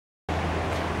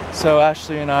So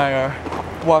Ashley and I are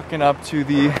walking up to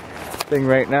the thing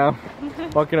right now.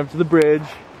 Walking up to the bridge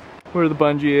where the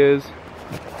bungee is.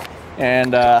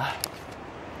 And I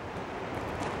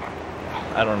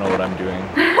don't know what I'm doing.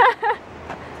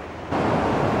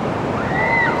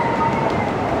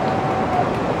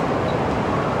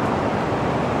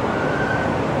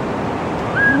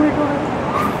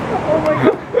 Oh my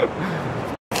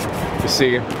god. You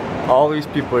see, all these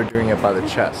people are doing it by the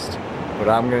chest, but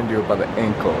I'm gonna do it by the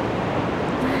ankle.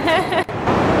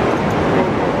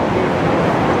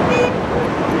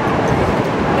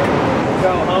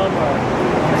 Go home or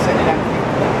sit down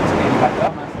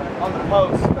on the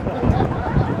post.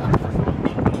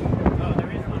 Oh,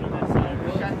 there is one on that side.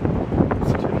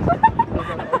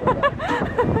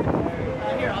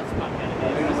 Here, I'll spot that.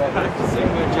 I'm just practicing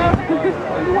with James.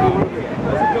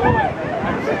 How's it going?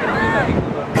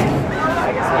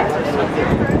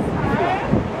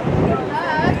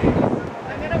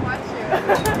 I'm gonna watch you.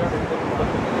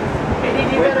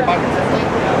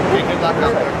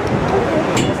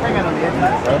 Just hang out on the edge of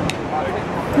this, bro.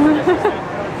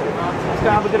 Just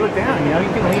have a good look down, you know? You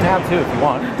can lean out too if you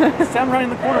want. Stand right in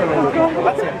the corner a little bit.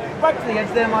 That's it. Right to the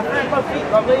edge there, my friend. Both feet,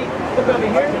 lovely. Look over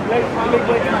here. Big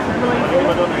weight to my camera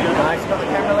lady. Nice. Got the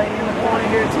camera lady in the corner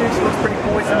here too. She looks pretty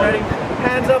poised and ready.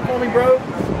 Hands up for me, bro.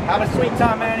 Have a sweet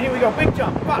time, man. Here we go. Big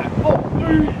jump. 5, 4,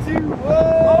 3, 2, 1.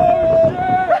 Oh,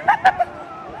 yeah!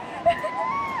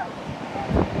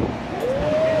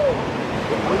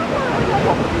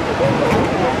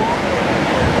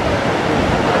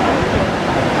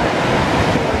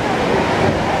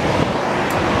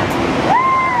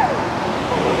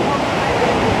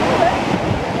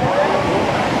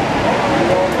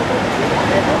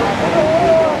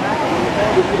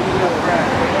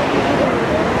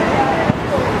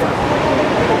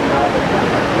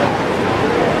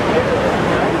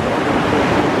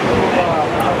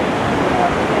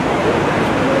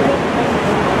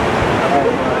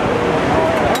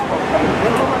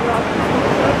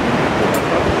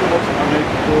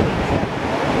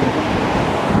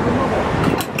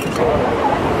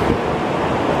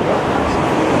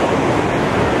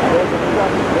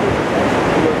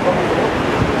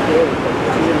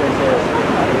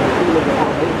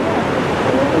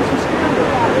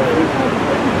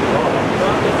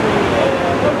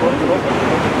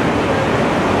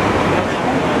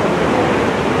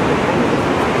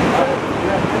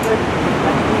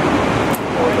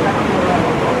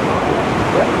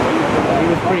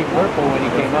 Pretty purple when he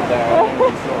came up there.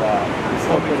 He's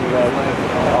still pretty red.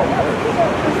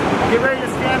 Get ready to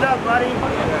stand up, buddy.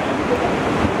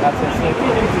 That's it.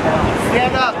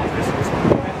 Stand up.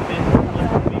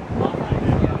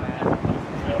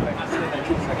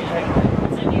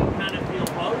 Then you kind of feel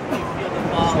both. You feel the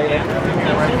ball down.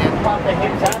 Pop the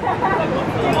hips up and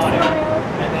look for the water.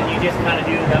 And then you just kind of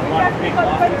do that one big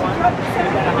lofty one.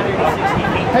 You've got 160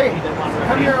 feet. Hey,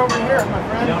 come here over here, my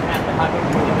friend. You don't have to hug it.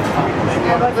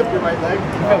 Lift your right leg.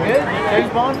 Feel good?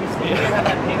 James Bond? Yeah,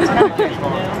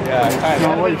 kind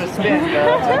of. A bit of a spin, but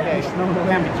that's okay. It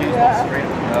can be James Bond straight.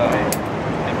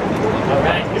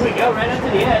 Alright, here we go, right up to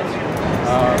the edge.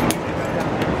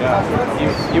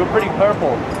 Yeah. You were pretty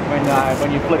purple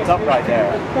when you flipped up right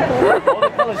there. All the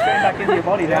colors straight back into your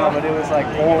body now, but it was like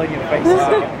all in your face a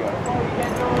second ago.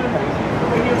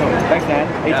 Thanks, man.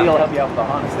 AT will help you out with the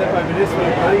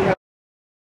harness.